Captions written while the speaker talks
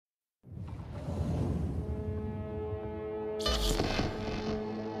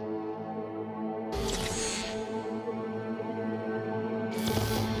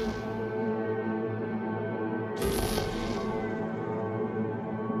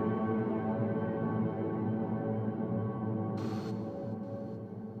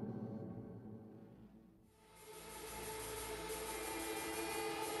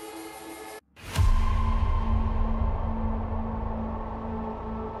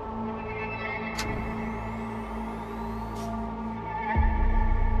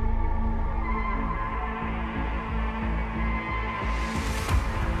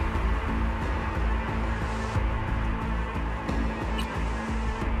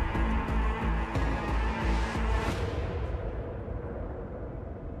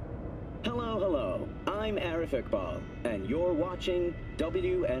I'm Iqbal, and you're watching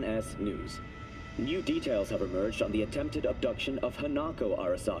WNS News. New details have emerged on the attempted abduction of Hanako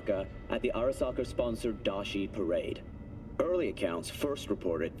Arasaka at the Arasaka-sponsored Dashi Parade. Early accounts first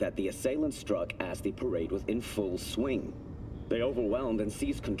reported that the assailants struck as the parade was in full swing. They overwhelmed and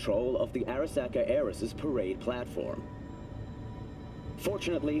seized control of the Arasaka Aorus' parade platform.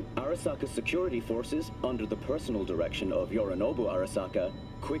 Fortunately, Arasaka's security forces, under the personal direction of Yorinobu Arasaka,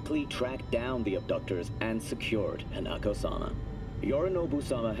 quickly tracked down the abductors and secured Hanako-sama.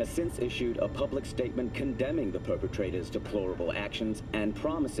 Yorinobu-sama has since issued a public statement condemning the perpetrators' deplorable actions and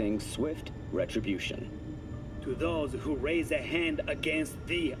promising swift retribution. To those who raise a hand against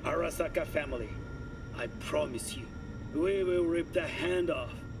the Arasaka family, I promise you, we will rip the hand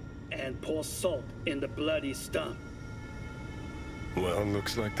off and pour salt in the bloody stump. Well,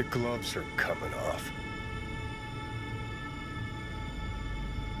 looks like the gloves are coming off.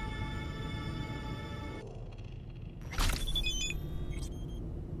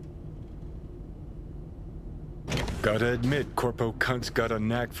 Gotta admit, Corpo Cunt's got a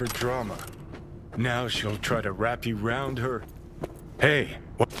knack for drama. Now she'll try to wrap you round her. Hey,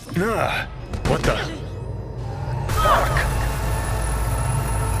 what? What the? Fuck!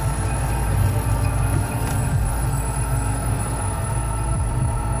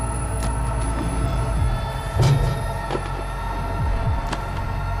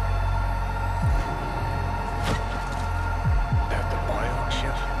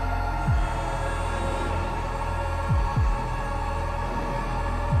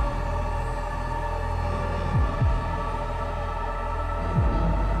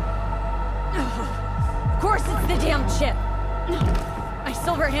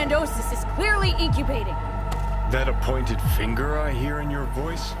 Aorus is clearly incubating. That appointed finger I hear in your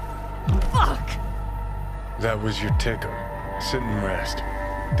voice? Fuck! That was your ticker. Sit and rest.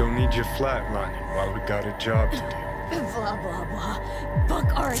 Don't need you flatlining while we got a job to do. Blah, blah, blah. Fuck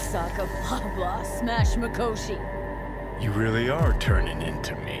Arasaka, blah, blah. Smash Mikoshi. You really are turning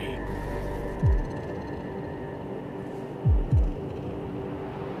into me.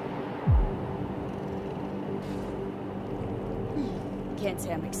 Can't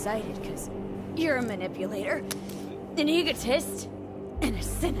say I'm excited, because you're a manipulator, an egotist, and a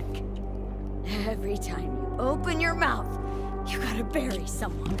cynic. Every time you open your mouth, you gotta bury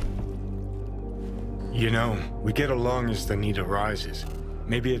someone. You know, we get along as the need arises.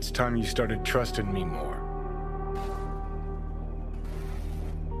 Maybe it's time you started trusting me more.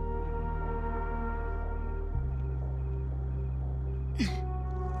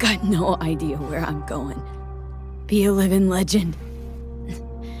 Got no idea where I'm going. Be a living legend.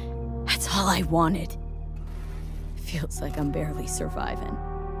 That's all I wanted. Feels like I'm barely surviving.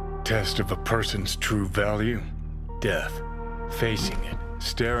 Test of a person's true value? Death. Facing it,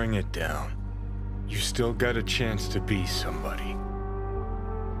 staring it down. You still got a chance to be somebody.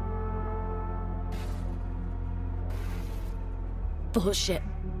 Bullshit.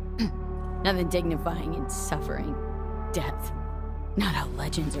 Nothing dignifying in suffering. Death. Not how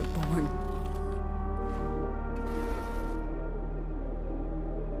legends are born.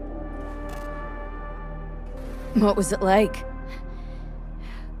 What was it like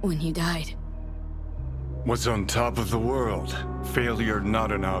when you died? Was on top of the world. Failure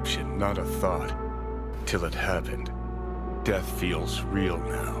not an option, not a thought. Till it happened. Death feels real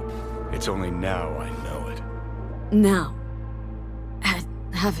now. It's only now I know it. Now. Had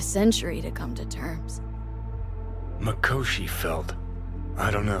half a century to come to terms. Mikoshi felt,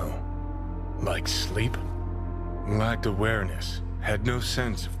 I don't know, like sleep? Lacked awareness, had no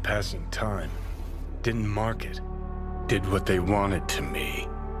sense of passing time. Didn't mark it. Did what they wanted to me.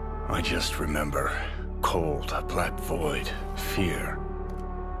 I just remember cold, a black void, fear.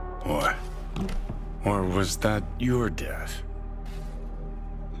 Or was that your death?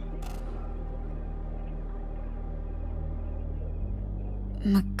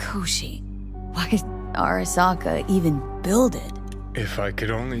 Mikoshi. Why Arasaka even build it? If I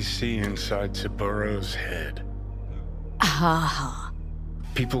could only see inside Saburo's head. Haha.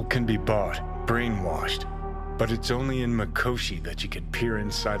 People can be bought, brainwashed, but it's only in Mikoshi that you can peer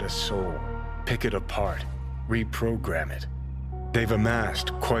inside a soul, pick it apart, reprogram it. They've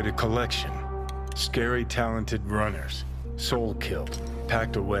amassed quite a collection. Scary, talented runners, soul-killed,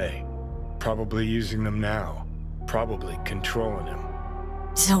 packed away, probably using them now, probably controlling them.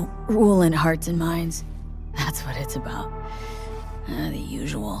 So, ruling hearts and minds, that's what it's about. The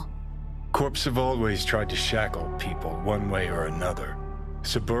usual. Corps have always tried to shackle people one way or another.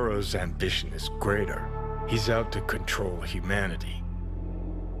 Saburo's ambition is greater. He's out to control humanity.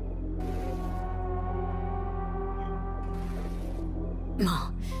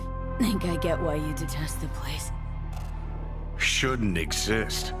 Oh, think I get why you detest the place. Shouldn't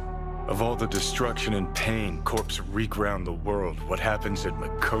exist. Of all the destruction and pain Corps wreak around the world, what happens at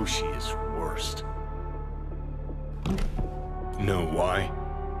Mikoshi is worst. Know why?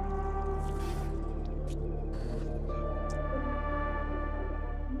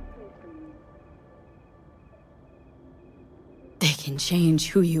 They can change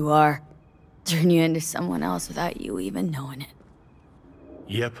who you are, turn you into someone else without you even knowing it.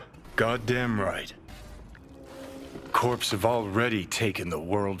 Yep, goddamn right. Corps have already taken the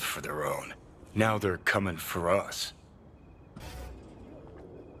world for their own. Now they're coming for us.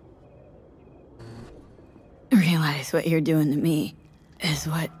 Realize what you're doing to me is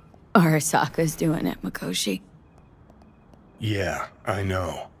what Arasaka's doing at Mikoshi. Yeah, I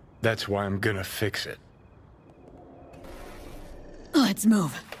know. That's why I'm gonna fix it. Let's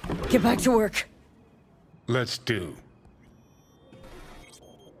move. Get back to work. Let's do.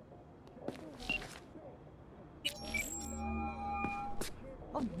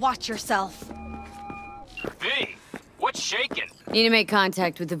 Watch yourself. V, what's shaking? Need to make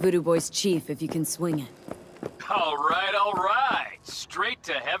contact with the Voodoo Boys chief if you can swing it. All right. Straight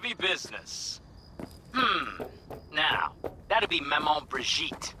to heavy business. Now, that'd be Maman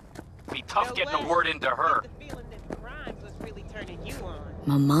Brigitte. Be tough getting a word into her.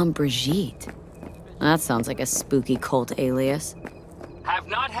 Maman Brigitte? That sounds like a spooky cult alias. Have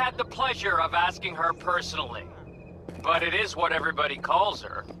not had the pleasure of asking her personally. But it is what everybody calls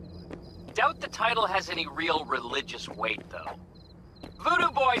her. Doubt the title has any real religious weight, though.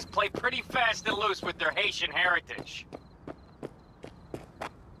 Voodoo Boys play pretty fast and loose with their Haitian heritage.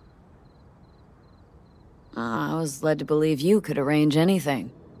 I was led to believe you could arrange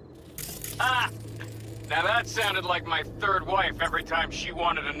anything. Ah! Now that sounded like my third wife every time she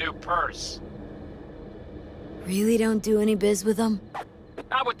wanted a new purse. Really don't do any biz with them?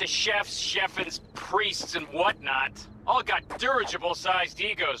 Not with the chefs, chefins, priests, and whatnot. All got dirigible-sized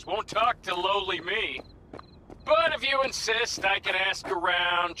egos, won't talk to lowly me. But if you insist, I can ask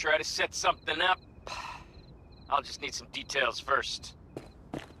around, try to set something up. I'll just need some details first.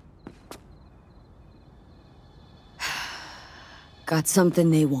 Got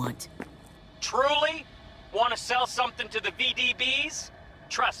something they want. Truly? Want to sell something to the VDBs?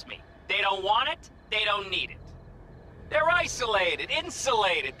 Trust me, they don't want it, they don't need it. They're isolated,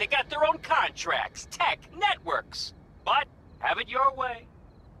 insulated, they got their own contracts, tech, networks. But, have it your way.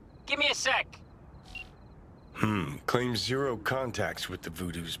 Give me a sec. Claims 0 contacts with the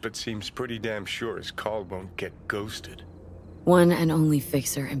Voodoos, but seems pretty damn sure his call won't get ghosted. One and only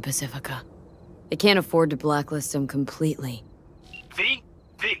fixer in Pacifica. They can't afford to blacklist him completely. V,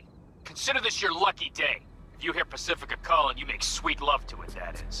 consider this your lucky day. If you hear Pacifica calling, you make sweet love to it,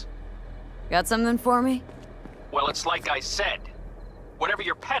 that is. Got something for me? Well, it's like I said. Whatever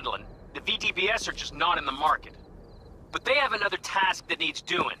you're peddling, the VDBS are just not in the market. But they have another task that needs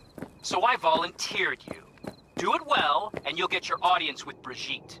doing, so I volunteered you. Do it well, and you'll get your audience with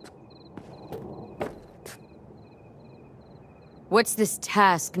Brigitte. What's this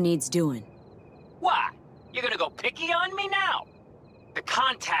task needs doing? Why? You're gonna go picky on me now? The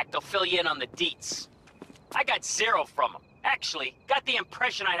contact will fill you in on the deets. I got 0 from him. Actually, got the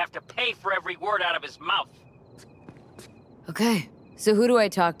impression I'd have to pay for every word out of his mouth. Okay, so who do I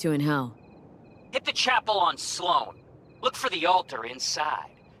talk to and how? Hit the chapel on Sloan. Look for the altar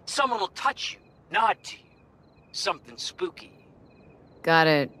inside. Someone will touch you, nod to you. Something spooky. Got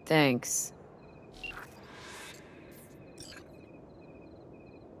it, thanks.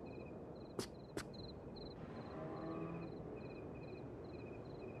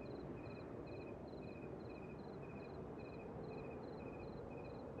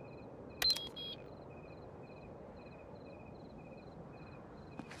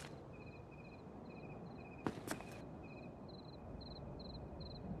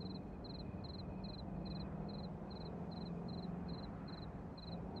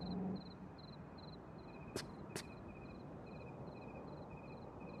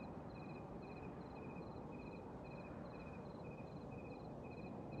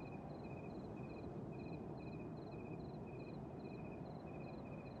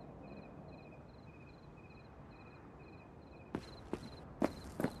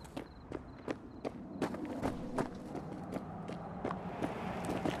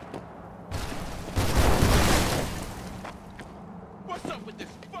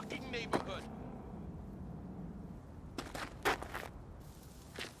 fucking neighborhood.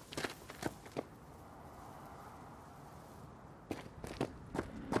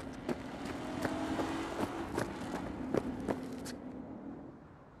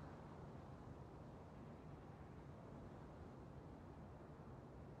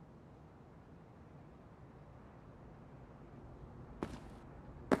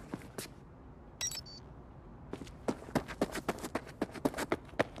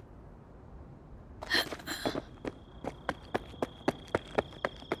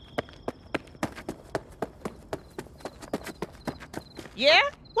 Yeah?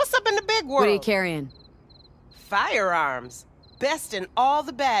 What's up in the big world? What are you carrying? Firearms. Best in all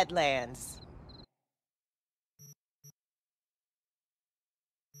the Badlands.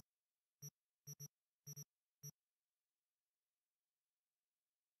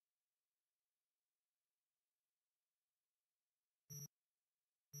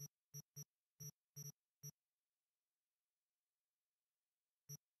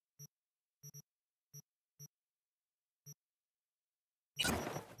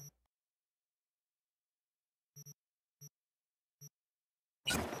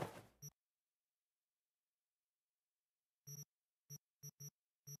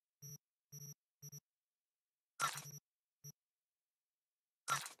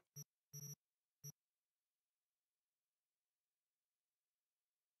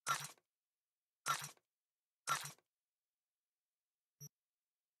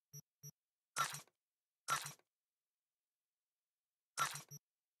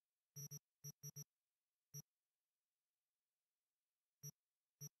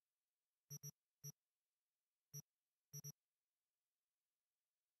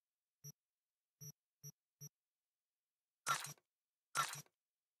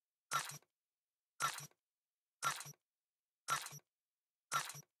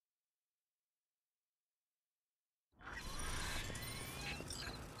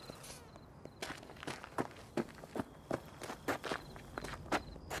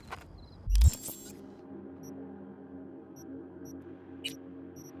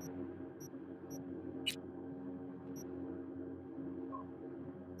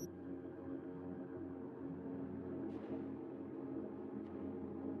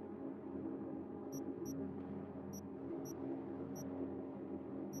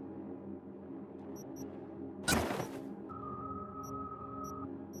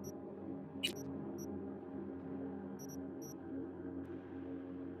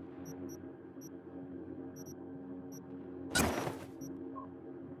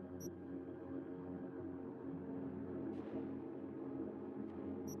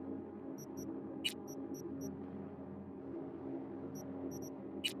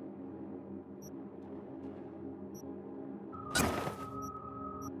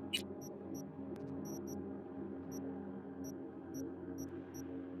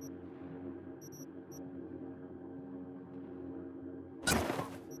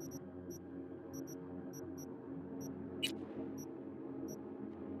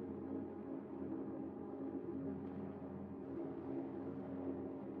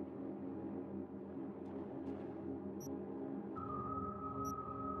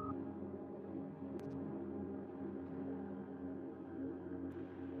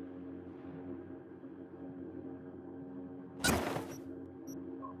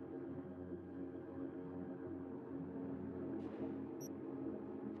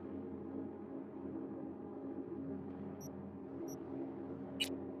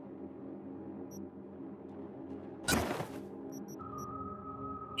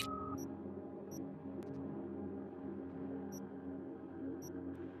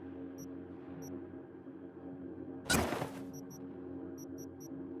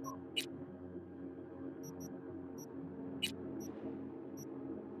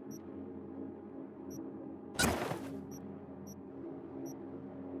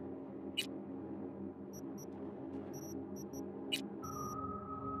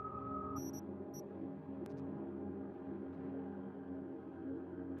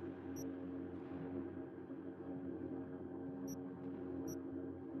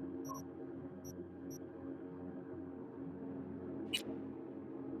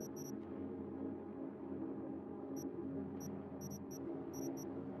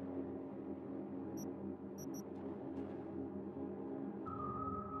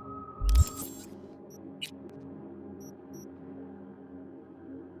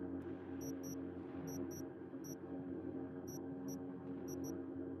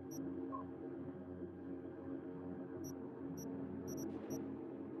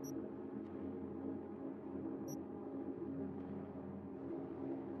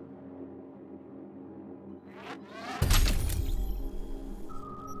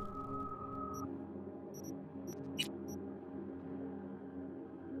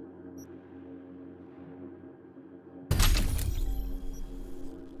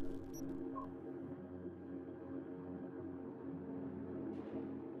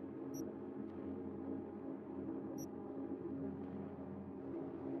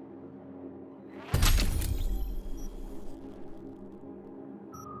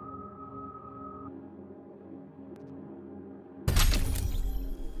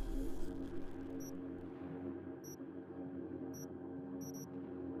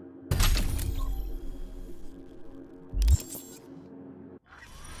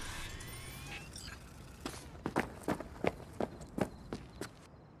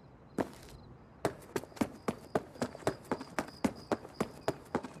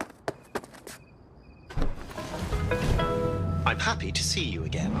 happy to see you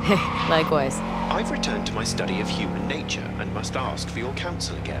again. Likewise. I've returned to my study of human nature and must ask for your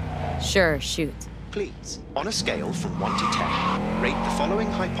counsel again. Sure, shoot. Please, on a scale from 1 to 10, rate the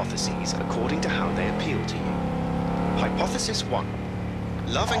following hypotheses according to how they appeal to you. Hypothesis 1.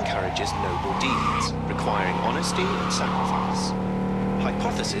 Love encourages noble deeds, requiring honesty and sacrifice.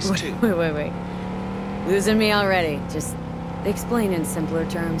 Hypothesis 2. Wait. Losing me already. Just explain in simpler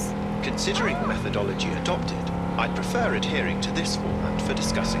terms. Considering the methodology adopted, I'd prefer adhering to this format for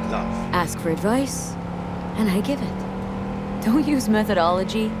discussing love. Ask for advice, and I give it. Don't use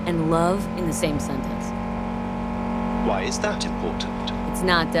methodology and love in the same sentence. Why is that important? It's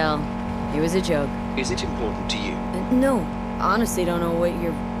not, Del. It was a joke. Is it important to you? No, honestly don't know what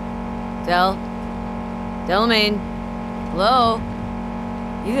you're... Del? Delamain? Hello?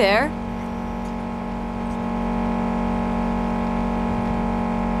 You there?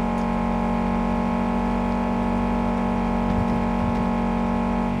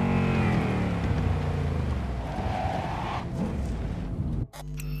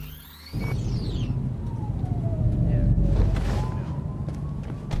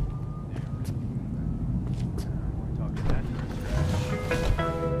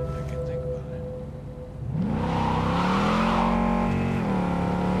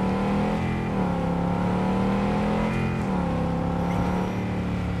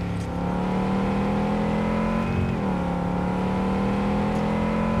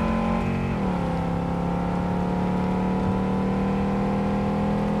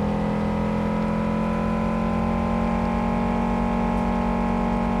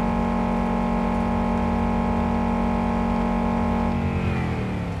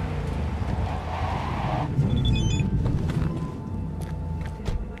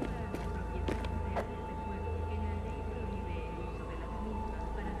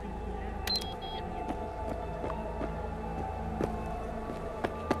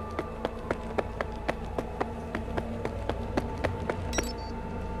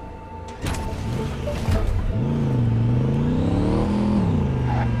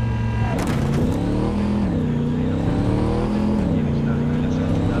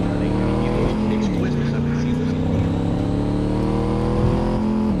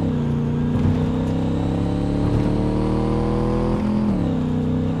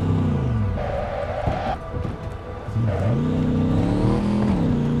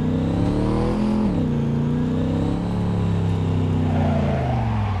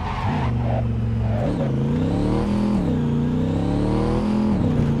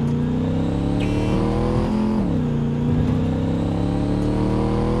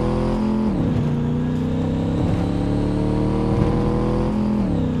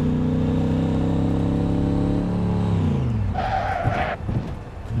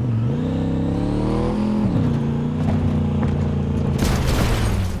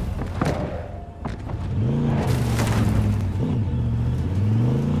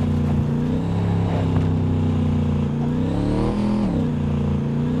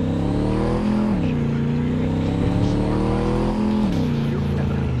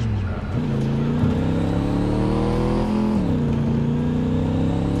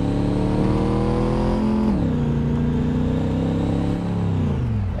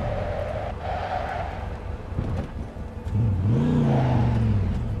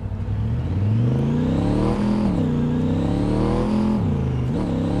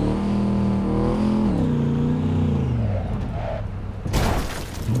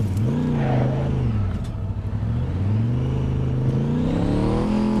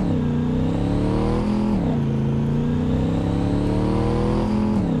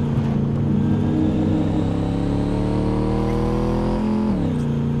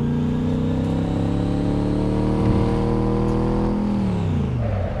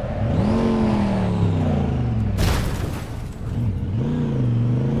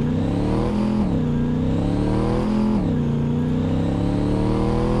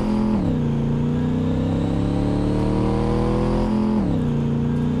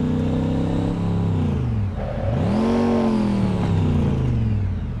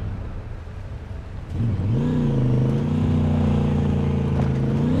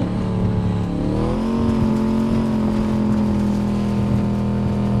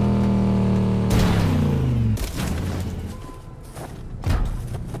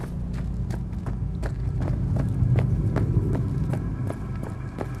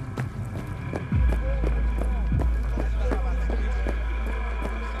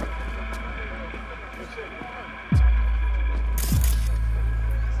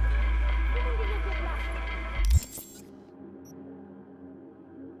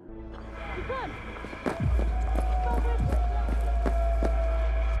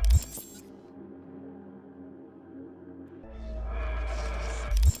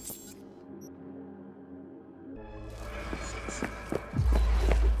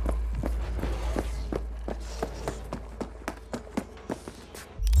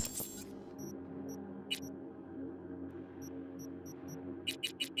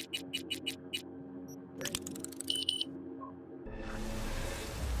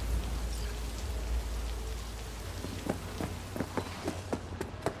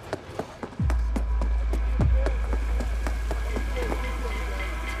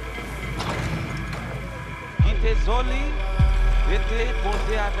 Zoli, était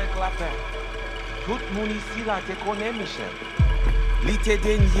posé avec la paix. Tout le monde ici là te connaît, Michel. L'été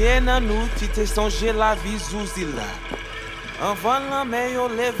dernier, nous, tu t'es songé la vie Zouzi là. Avant la meilleure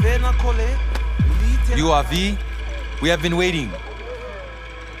levée dans collé. You are V? We have been waiting.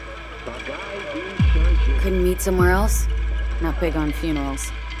 Couldn't meet somewhere else? Not big on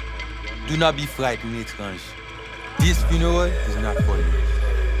funerals. Do not be frightened, étrange. This funeral is not for you.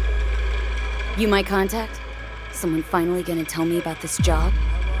 You my contact? Someone finally gonna tell me about this job?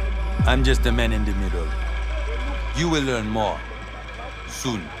 I'm just a man in the middle. You will learn more.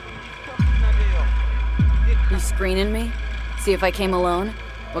 Soon. You screening me? See if I came alone?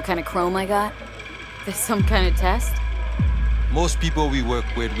 What kind of chrome I got? This some kind of test? Most people we work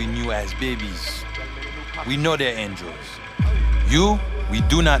with we knew as babies. We know they're angels. You, we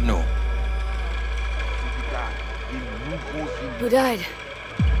do not know. Who died?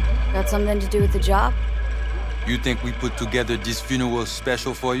 Got something to do with the job? You think we put together this funeral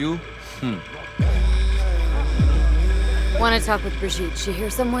special for you? Want to talk with Brigitte? She here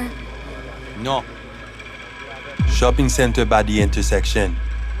somewhere? No. Shopping center by the intersection.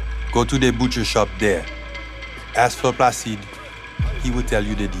 Go to the butcher shop there. Ask for Placide. He will tell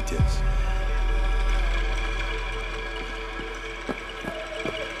you the details.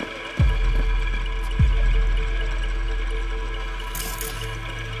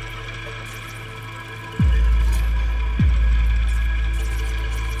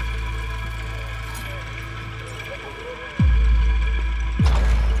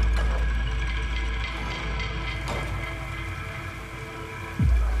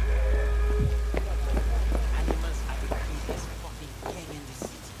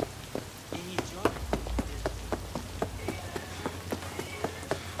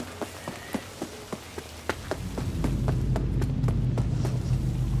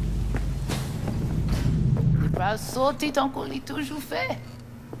 Sauter tant qu'on l'a toujours fait.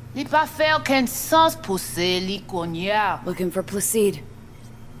 Il pas fait aucun sens pour ces cognards. Looking for Placide.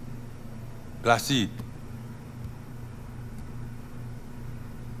 Placide.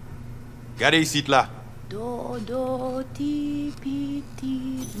 Regardez ici là. Dodo ti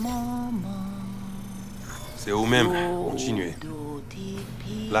petit maman. C'est vous-même. Continuez.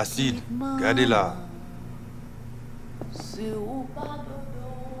 Placide, regardez là. C'est où pas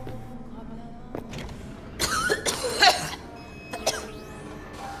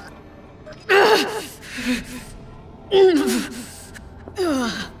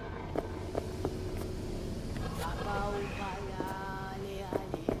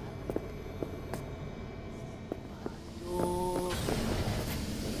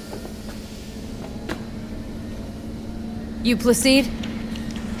You Placide?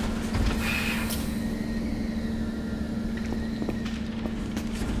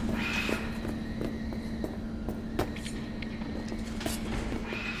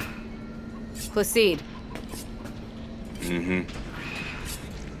 Placide.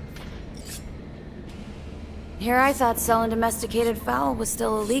 Here I thought selling domesticated fowl was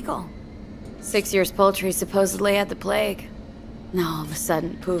still illegal. 6 years poultry supposedly had the plague. Now all of a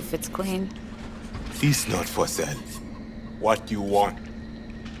sudden, poof, it's clean. It's not for sale. What you want?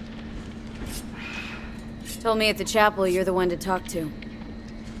 Told me at the chapel you're the one to talk to.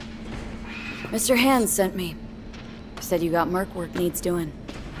 Mr. Hands sent me. Said you got merc work needs doing.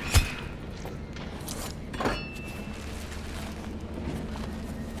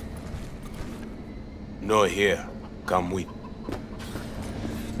 No here. Come with.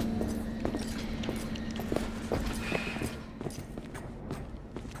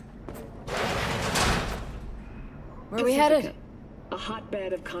 Where are we headed? A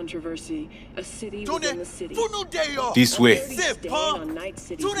hotbed of controversy, a city within the city. This way. On Night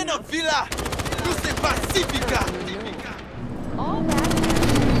City's map.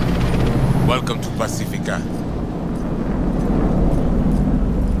 Welcome to Pacifica.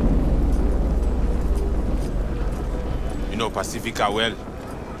 You know Pacifica well?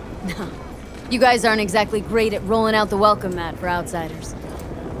 No. You guys aren't exactly great at rolling out the welcome mat for outsiders.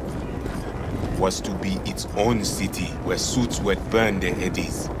 Was to be its own city where suits would burn their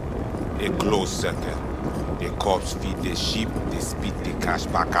eddies. A closed circle. The corpse feed the sheep, they spit the cash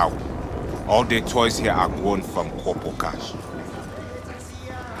back out. All the toys here are grown from corpo cash.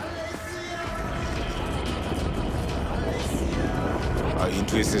 Our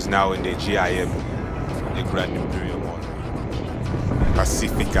interest is now in the GIM, the Grand Imperial Mall.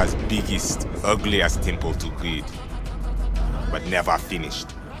 Pacifica's biggest, ugliest temple to create, but never finished.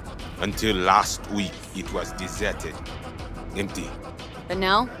 Until last week, it was deserted, empty. But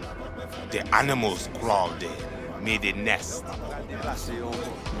now? The animals crawled there, made a nest.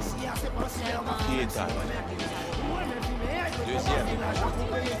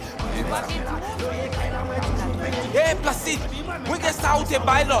 Hey, Placide, mwen gen sa ou te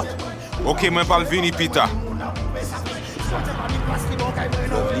bay lot. Ok, mwen pal vini, Peter.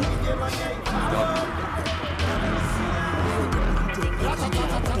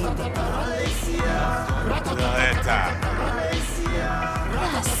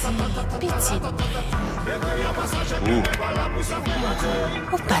 Petit.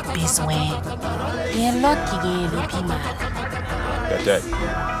 Ou pas besoin. Il y a l'autre qui gagne le plus mal. Peut-être.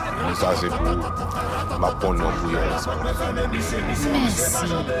 Mais ça, c'est pour ma bonne non pour Merci.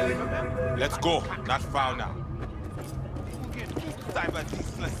 Let's go. Not found now.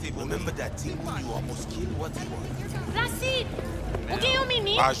 Remember that thing when you almost killed what he was? Placide, ou gen yon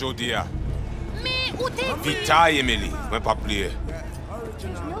mini? Pas aujourd'hui. Mais ou te Vita, Emily. Mwen pa plié.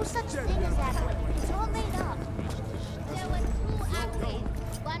 No such thing as that. It's all made up. There were two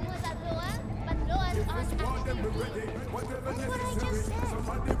athletes. One was a lower, but lowers aren't actually That's what I just said.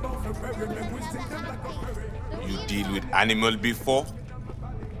 You deal with animal before?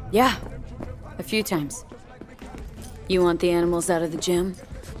 Yeah, a few times. You want the animals out of the gym?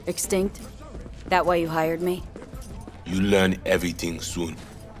 Extinct? That why you hired me? You learn everything soon.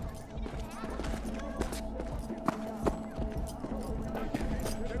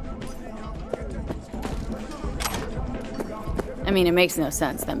 I mean, it makes no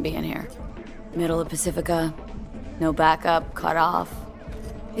sense them being here. Middle of Pacifica, no backup, cut off.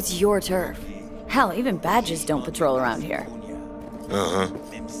 It's your turf. Hell, even badges don't patrol around here.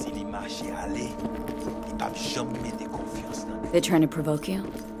 They're trying to provoke you?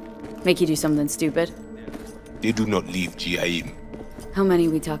 Make you do something stupid? They do not leave GIM. How many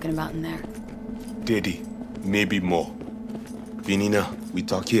we talking about in there? 30, maybe more. Vinina, we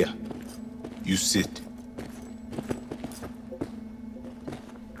talk here. You sit.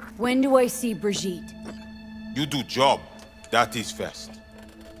 When do I see Brigitte? You do job. That is first.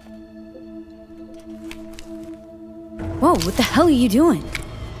 Whoa, what the hell are you doing?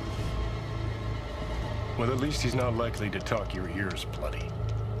 Well, at least he's not likely to talk your ears bloody.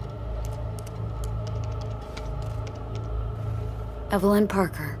 Evelyn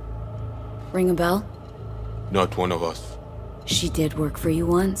Parker. Ring a bell? Not one of us. She did work for you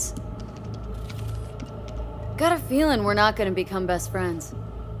once. Got a feeling we're not gonna become best friends.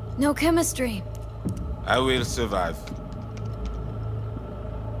 No chemistry. I will survive.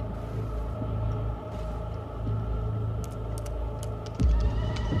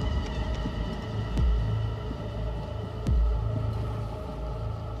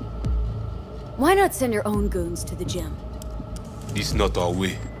 Why not send your own goons to the gym? It's not our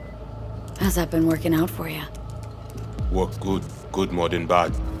way. How's that been working out for you? Work good. Good more than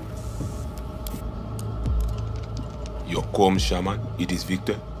bad. Your calm shaman, it is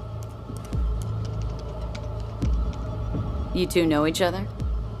Victor. You two know each other?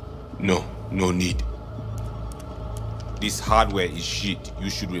 No, no need. This hardware is shit. You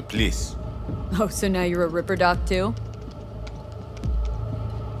should replace. Oh, so now you're a Ripper Doc too?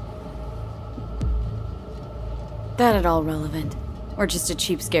 That at all relevant? Or just a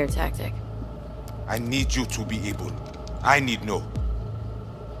cheap scare tactic? I need you to be able. I need know.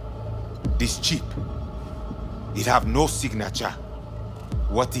 This chip. It have no signature.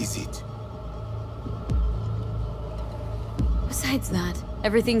 What is it? Besides that,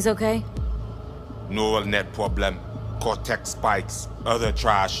 everything's okay? Neural net problem. Cortex spikes. Other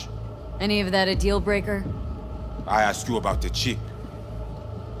trash. Any of that a deal breaker? I asked you about the chip.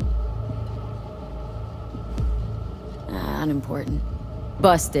 Unimportant.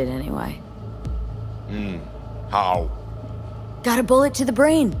 Busted anyway. How? Got a bullet to the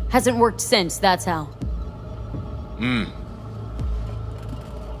brain. Hasn't worked since, that's how.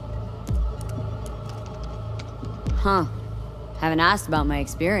 Huh. Haven't asked about my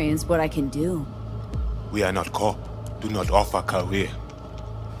experience, what I can do. We are not cop. Do not offer career.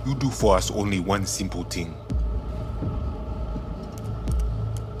 You do for us only one simple thing.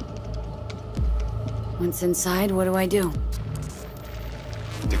 Once inside, what do I do?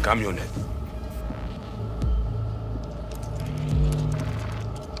 The camionette.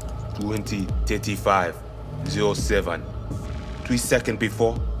 20:35:07. 3 seconds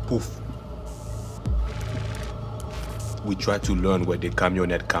before, poof. We try to learn where the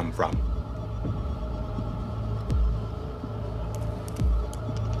camionette come from.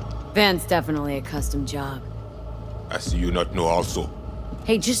 Van's definitely a custom job. I see you not know also.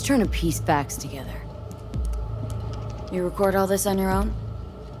 Hey, just trying to piece facts together. You record all this on your own?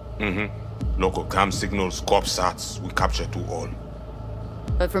 Local cam signals, corp sats, we capture to all.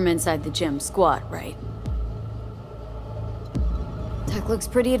 But from inside the gym, squat, right? Tech looks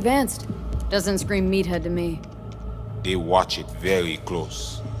pretty advanced. Doesn't scream meathead to me. They watch it very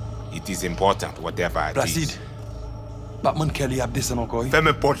close. It is important, whatever it Placide. is. Batman Kelly a descend encore.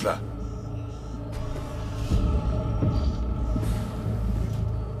 Ferme porte là.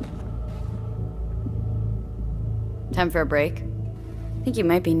 Time for a break? I think you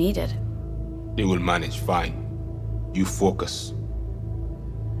might be needed. They will manage fine. You focus.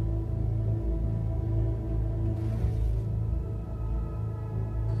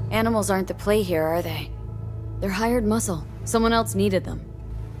 Animals aren't the play here, are they? They're hired muscle. Someone else needed them.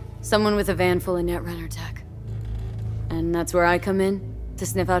 Someone with a van full of Netrunner tech. And that's where I come in? To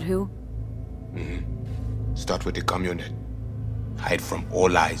sniff out who? Start with the camionette. Hide from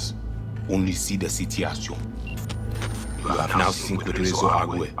all eyes. Only see the situation. You have now synced with Rezo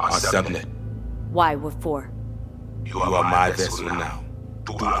Agwe, our subnet. Why? What for? You are my vessel now.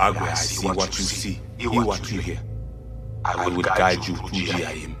 To Agwe, I see what you see. Hear what you hear. I will guide you to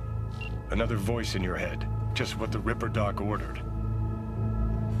GIM. Another voice in your head. Just what the Ripper Doc ordered.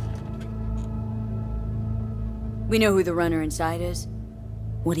 We know who the runner inside is.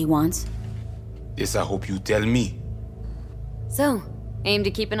 What he wants. This I hope you tell me. So, aim to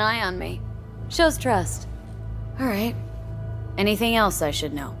keep an eye on me. Shows trust. Alright. Anything else I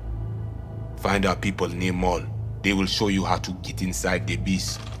should know? Find our people near Mall. They will show you how to get inside the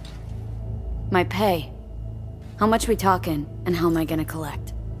beast. My pay. How much we talking, and how am I gonna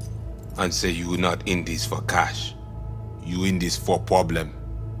collect? And say you not in this for cash. You in this for problem.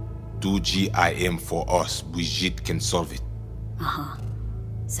 Do GIM for us. Brigitte can solve it. Uh-huh.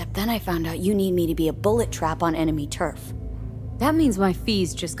 Except then I found out you need me to be a bullet trap on enemy turf. That means my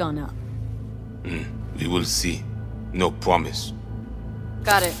fee's just gone up. We will see. No promise.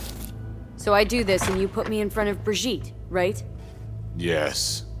 Got it. So I do this and you put me in front of Brigitte, right?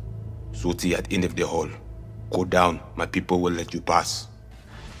 Yes. Suti at end of the hall. Go down. My people will let you pass.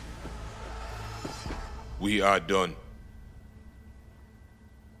 We are done.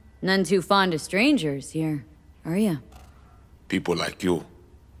 None too fond of strangers here, are ya? People like you.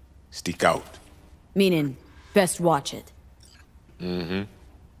 Stick out. Meaning, best watch it.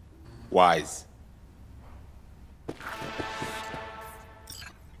 Wise.